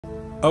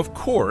Of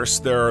course,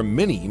 there are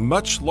many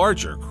much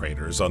larger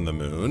craters on the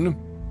Moon.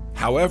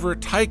 However,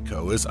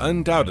 Tycho is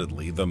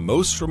undoubtedly the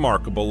most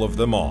remarkable of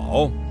them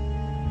all.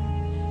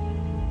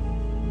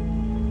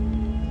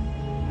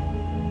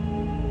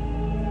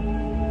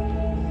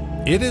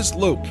 It is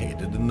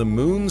located in the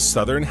Moon's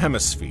southern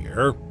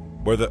hemisphere,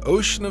 where the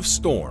Ocean of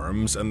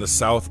Storms and the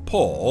South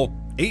Pole,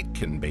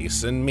 Aitken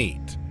Basin,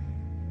 meet.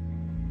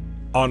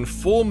 On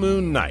full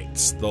moon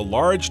nights, the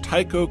large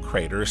Tycho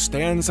crater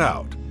stands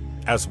out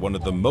as one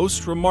of the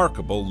most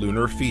remarkable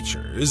lunar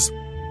features.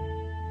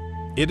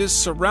 It is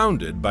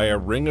surrounded by a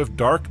ring of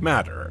dark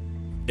matter,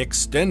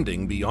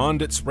 extending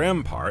beyond its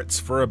ramparts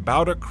for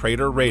about a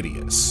crater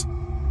radius.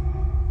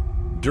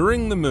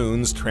 During the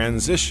Moon's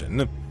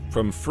transition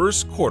from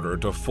first quarter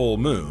to full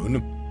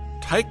moon,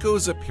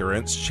 Tycho's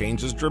appearance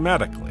changes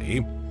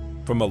dramatically,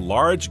 from a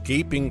large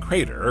gaping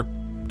crater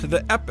to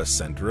the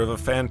epicenter of a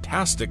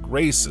fantastic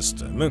ray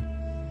system.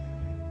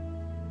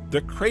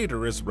 The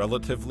crater is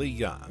relatively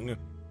young,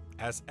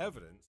 as evident